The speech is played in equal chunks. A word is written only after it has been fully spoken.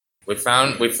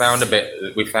We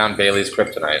found Bailey's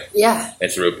kryptonite. Yeah.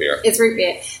 It's root beer. It's root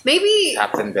beer. Maybe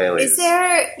Captain Bailey's. Is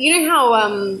there? You know how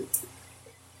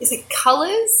is it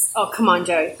colors? Oh, come on,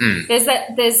 Joe. There's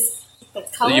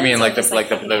colors. You mean like the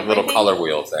little color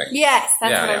wheel thing? Yes,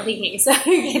 that's what I'm thinking. So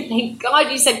thank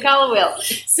God you said color wheel.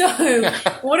 So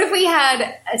what if we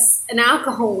had an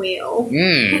alcohol wheel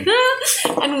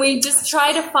and we just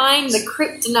try to find the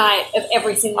kryptonite of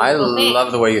every single thing? I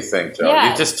love the way you think, Joe.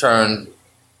 Yeah. You just turned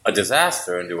a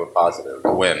disaster into a positive,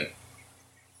 a win.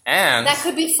 And that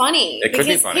could be funny. It could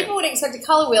be funny. Because people would expect a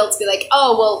color wheel to be like,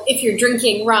 oh, well, if you're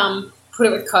drinking rum, put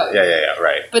it with Coke. Yeah,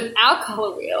 right. But our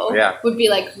color wheel would be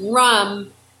like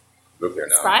rum, root beer,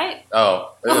 no. Sprite.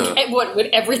 Oh. Okay, what, would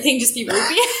everything just be root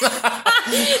beer?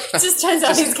 It just turns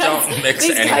out these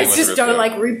guys just don't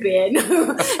like root beer.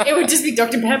 No, it would just be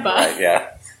Dr. Pepper. Right,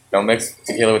 yeah. Don't mix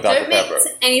tequila with Dr. Pepper. Don't mix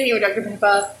anything with Dr.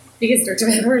 Pepper because Dr.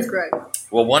 Pepper is gross.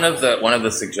 Well, one of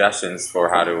the suggestions for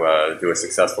how to do a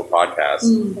successful podcast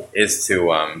is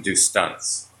to do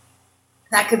stunts.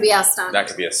 That could be our stunt. That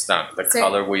could be a stunt. The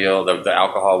color wheel, the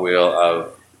alcohol wheel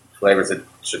of flavors that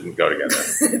shouldn't go together.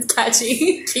 It's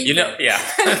catchy.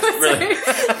 Really.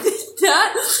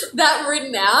 that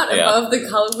written out above the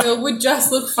color wheel would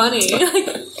just look funny.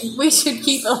 Like, we should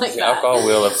keep it like that. Alcohol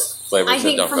wheel of flavors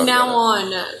that don't go together. I think from now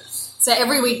on, so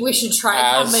every week we should try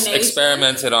a combination.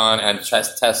 Experimented on and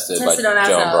tested by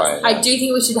Joe and Brian. I do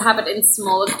think we should have it in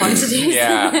smaller quantities.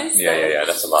 Yeah,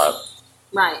 that's a lot.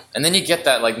 Right. And then you get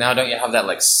that, like, now don't you have that,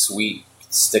 like, sweet,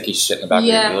 sticky shit in the back of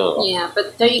your ear? Yeah,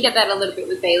 but don't you get that a little bit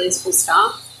with Bailey's full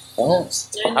stop? Oh,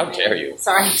 how dare you?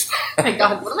 Sorry. Oh my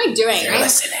God, what am I doing? You're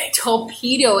listening.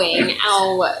 Torpedoing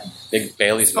our big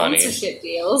Bailey's money. Sponsorship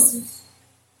deals.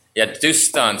 Yeah, do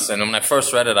stunts. And when I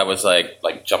first read it, I was like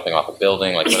jumping off a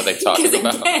building. Like, what are they talking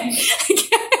about? Again,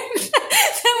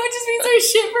 that would just be so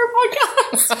shit for a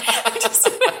podcast.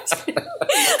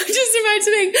 I'm just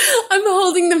imagining I'm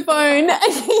holding the phone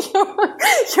and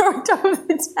you're on top of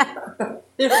the tower.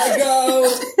 Here we go.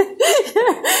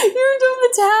 You're on top of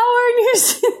the tower and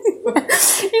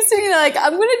you're sitting there like,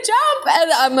 I'm going to jump.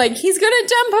 And I'm like, he's going to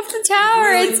jump off the tower.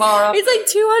 Really far up. It's like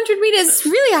 200 meters. It's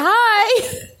really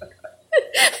high.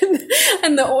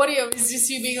 And the audio is just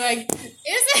you being like,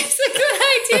 is this a good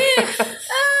idea?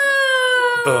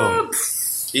 Boom.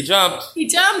 He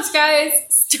jumped, guys.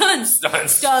 Stunts.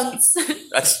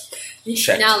 That's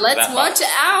check. Now let's watch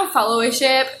our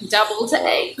followership double to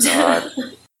 8.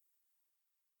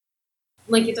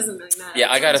 Like, it doesn't really matter. Yeah,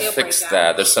 I gotta fix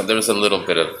that. There was a little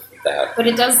bit of that. But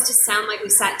it does just sound like we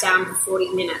sat down for 40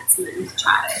 minutes and then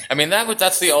chatted. I mean,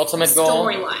 that's the ultimate goal.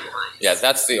 Storyline-wise. Yeah,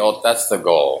 that's the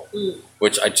goal,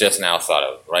 which I just now thought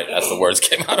of, right as the words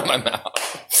came out of my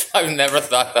mouth. I've never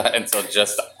thought that until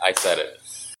just I said it.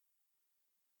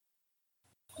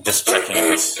 Just checking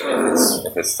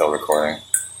if it's still recording.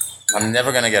 I'm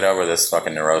never going to get over this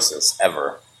fucking neurosis,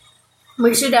 ever.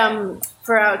 We should,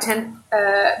 for our 10th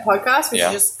podcast, we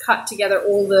should just cut together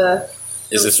all the...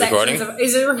 Is this recording?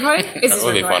 Is it recording? That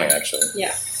would be funny, actually.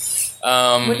 Yeah.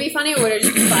 Would it be funny, or would it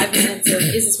just be 5 minutes of,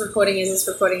 is this recording, is this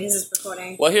recording, is this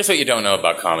recording? Well, here's what you don't know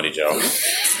about comedy, Joe.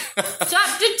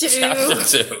 Chapter 2.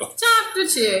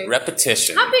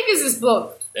 Repetition. How big is this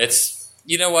book? It's,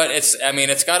 you know what, it's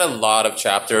got a lot of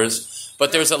chapters,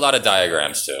 but there's a lot of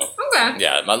diagrams, too. Okay.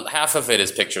 Yeah, half of it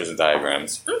is pictures and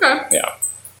diagrams. Okay. Yeah.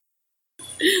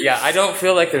 Yeah, I don't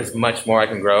feel like there's much more I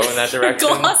can grow in that direction.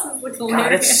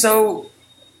 God, it's so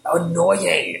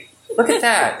annoying. Look at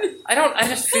that. I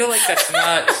just feel like it's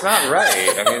not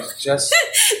right. I mean, it's just...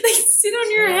 They sit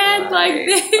on your head like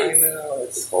this. I know,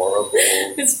 it's horrible.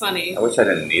 It's funny. I wish I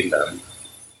didn't need them.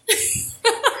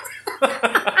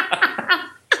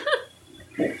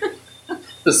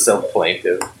 This is so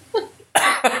plaintive.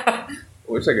 I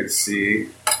wish I could see.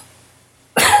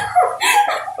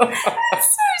 That's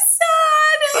so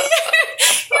sad.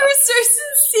 You were so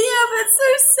sincere, but so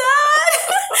sad.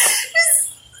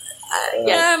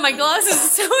 Yeah, my glasses are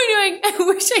so annoying. I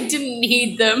wish I didn't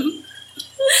need them.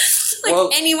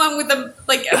 Anyone with a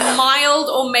mild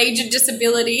or major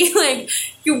disability, like,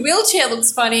 your wheelchair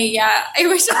looks funny. Yeah, I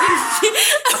wish I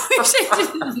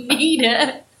didn't need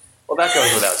it. Well, that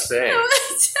goes without saying.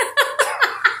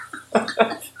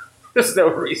 There's no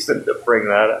reason to bring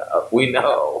that up. We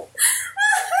know.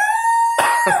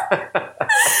 Oh man,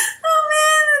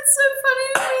 that's so funny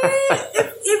to me.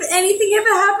 If anything ever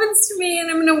happens to me and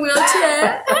I'm in a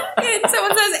wheelchair and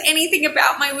someone says anything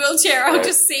about my wheelchair, I'll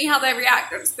just see how they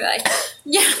react. I'll just be like,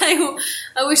 yeah,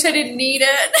 I wish I didn't need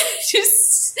it.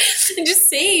 just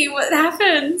see what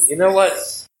happens. You know what?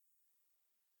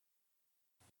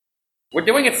 We're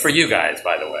doing it for you guys,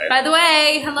 by the way. By the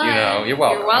way, hello. You know, you're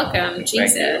welcome. You're welcome.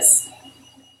 Jesus.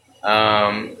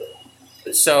 So,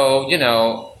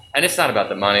 and it's not about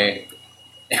the money.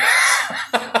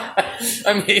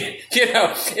 I mean,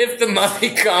 if the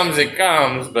money comes, it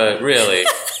comes, but really,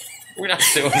 we're not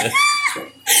doing this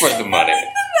for the money.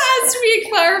 There has to be a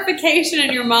clarification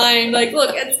in your mind. Like,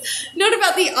 look, it's not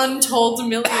about the untold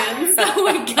millions that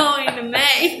we're going to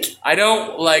make. I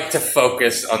don't like to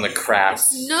focus on the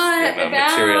crass, it's not about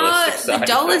materialistic side. The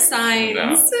dollar signs.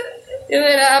 No. If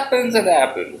it happens, it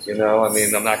happens. I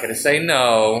mean, I'm not going to say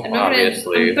no,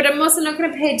 obviously. But I'm also not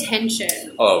going to pay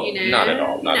attention. Oh, not at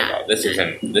all. Not at all. This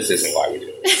isn't why we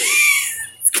do it.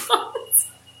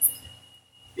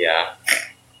 Yeah.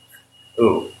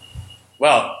 Ooh.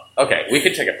 Well, okay, we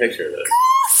could take a picture of this.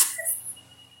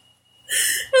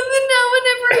 And then now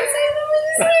whenever I say them,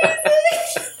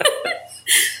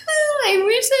 I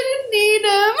wish I didn't need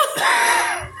them.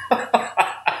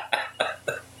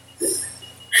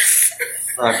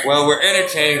 Well, we're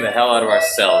entertaining the hell out of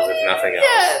ourselves, if nothing else.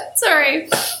 Yeah, sorry.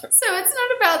 So it's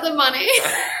not about the money.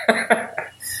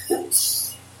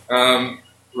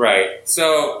 Right.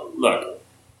 So, look.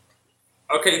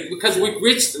 Okay, because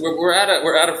we're at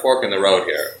a fork in the road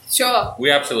here. Sure.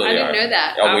 We absolutely are. I didn't know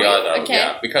that. Oh, we are, though. Okay.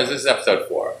 Yeah, because this is episode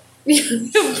 4.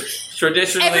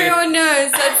 Traditionally... Everyone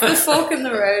knows that's the fork in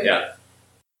the road. Yeah.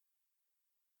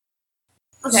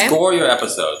 Okay. Score your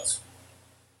episodes.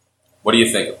 What do you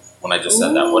think when I just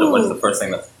said that? What's the first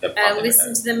thing that popped in your head?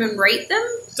 Listen to them and rate them?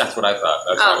 That's what I thought.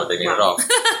 That's not what they need at all.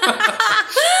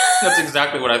 That's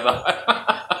exactly what I thought.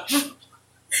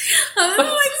 I don't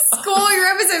like score your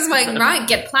episodes. I'm like, right,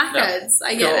 get placards. No.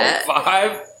 I get it.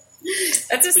 5?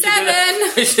 That's a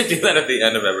 7. We should do that at the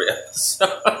end of every episode.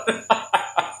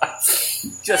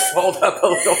 Just hold up a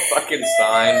little fucking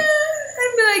sign.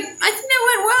 I'd be like, I think that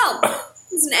went well.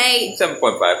 It's an 8.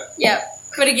 7.5. Yeah.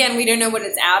 But again, we don't know what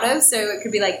it's out of, so it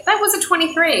could be like, that was a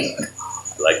 23. I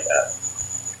like that.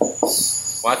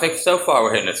 Well, I think so far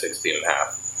we're hitting a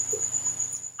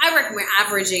 16.5. I reckon we're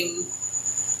averaging...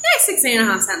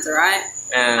 16.5 sounds alright.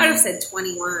 I'd have said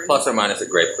 21. Plus or minus a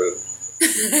grapefruit.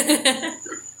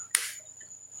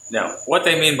 Now, what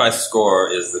they mean by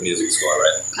score is the music score,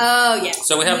 right? Oh, yeah.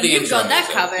 So we have the intro. You've got that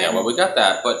music. covered. Yeah, well, we got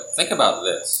that. But think about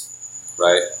this,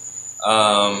 right?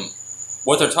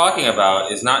 What they're talking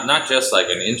about is not just like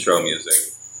an intro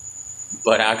music,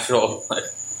 but actual... I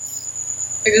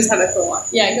just had a thought.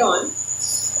 Yeah, go on.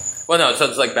 Well, no, so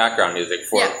it's like background music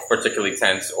for particularly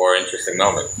tense or interesting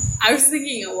moments. I was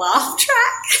thinking a laugh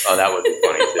track. Oh, that would be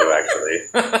funny too, actually.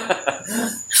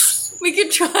 We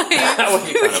could try. That would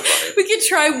be kind of funny. We could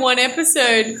try one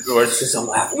episode. Or it's just a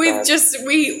laugh track. We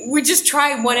just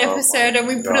try one episode and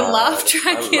we put a laugh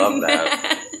track in there.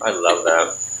 I love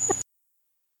that.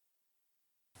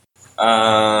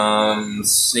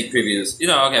 Sneak previews.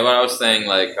 Okay, what I was saying,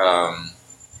 like,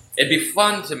 it'd be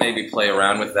fun to maybe play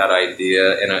around with that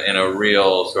idea in a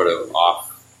real sort of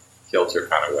off-kilter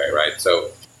kind of way, right?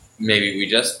 So maybe we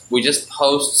just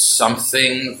post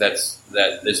something that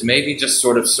is maybe just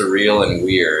sort of surreal and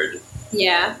weird.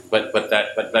 Yeah. But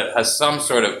that has some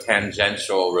sort of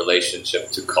tangential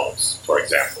relationship to cults, for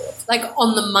example. Like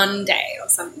on the Monday or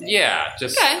something. Yeah,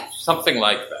 just something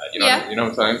like that. You know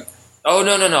what I'm saying? Oh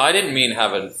no! I didn't mean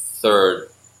have a third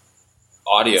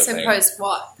audio thing. So post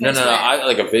what? No. I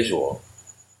like a visual.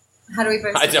 How do we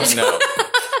post? I don't know.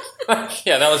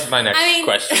 Yeah, that was my next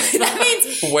question. That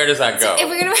means where does that go? If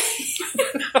we're gonna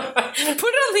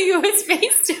put it on the USB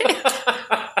stick.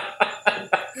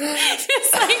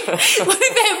 Just like, what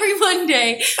if every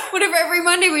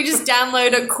Monday we just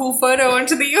download a cool photo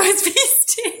onto the USB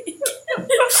stick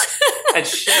and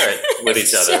share it with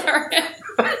each other.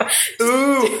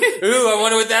 Ooh, I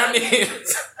wonder what that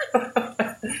means.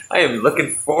 I am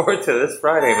looking forward to this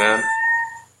Friday, man.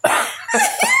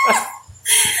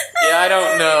 Yeah, I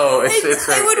don't know. It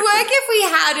would work if we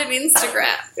had an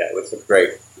Instagram. Yeah, it's a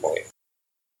great point.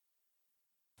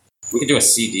 We could do a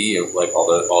CD of like all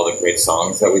the great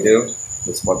songs that we do.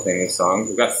 The spontaneous songs.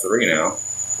 We've got 3 now.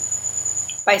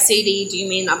 By CD, do you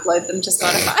mean upload them to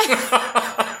Spotify?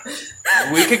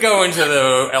 We could go into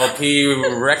the LP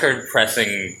record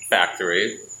pressing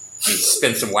factory and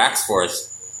spin some wax for us.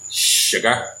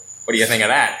 Sugar. What do you think of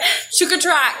that? Sugar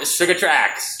Tracks. Sugar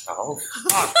Tracks. Oh,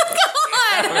 fuck. God.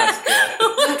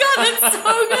 Oh my God, that's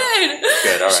so good.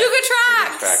 Good, all right. Sugar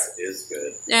Tracks. Sugar Tracks is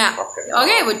good. Yeah.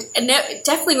 Okay, well,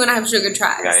 definitely want to have Sugar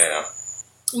Tracks. Yeah.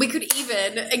 We could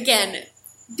even, again,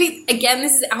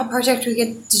 this is our project. We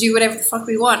get to do whatever the fuck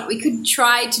we want. We could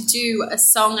try to do a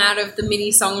song out of the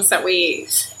mini songs that we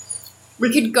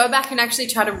could go back and actually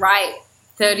try to write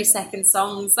 30-second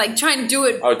songs. Like, try and do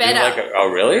it better. Oh,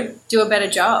 really? Do a better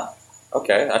job.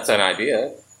 Okay, that's an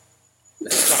idea.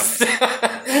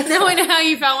 Now I know how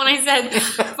you felt when I said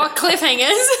fuck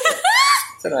cliffhangers.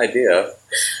 It's an idea.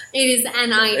 It is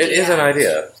an idea. It is an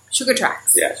idea. Sugar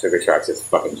Tracks. Yeah, Sugar Tracks is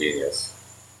fucking genius.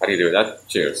 How do you do that?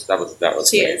 Cheers. That was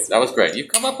Cheers. Great. That was great. You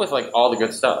come up with like all the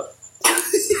good stuff.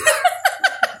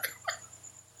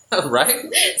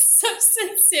 Right? Such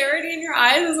sincerity in your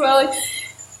eyes as well. Like,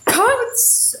 come up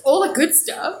with all the good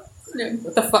stuff. No.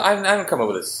 What the fuck? I haven't come up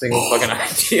with a single fucking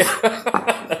idea.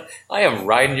 I am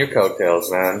riding your coattails,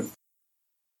 man.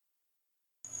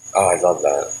 Oh, I love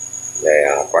that.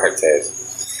 Yeah, acquired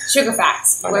taste. Sugar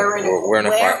facts. We're an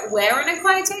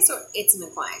acquired taste, or it's an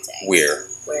acquired taste?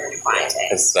 We're an acquired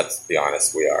taste. Let's be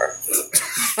honest, we are.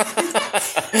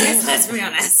 Yes, let's be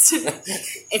honest.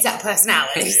 It's our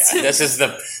personalities. Yeah,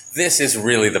 this is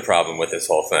really the problem with this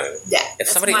whole thing. Yeah. If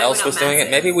somebody else was doing it,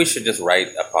 maybe we should just write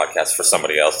a podcast for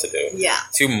somebody else to do. Yeah.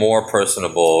 2 more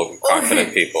personable,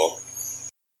 confident people.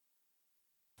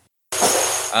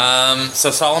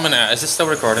 So Solomon, is this still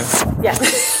recording? Yeah.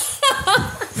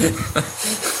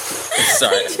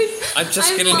 Sorry. I'm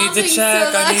just going to need to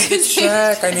check.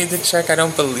 I need to check. I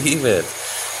don't believe it.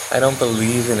 I don't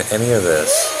believe in any of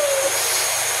this.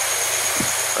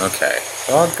 Okay.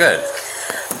 Well, good.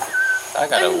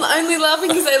 I'm only laughing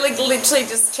because I literally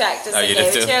just checked. Oh, you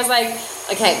did too? I was like,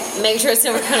 okay, make sure it's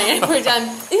still recording. We're done.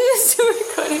 It's still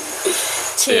recording.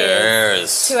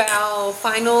 Cheers. To our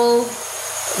final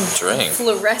drink.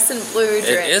 Fluorescent blue drink.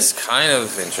 It is kind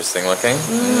of interesting looking.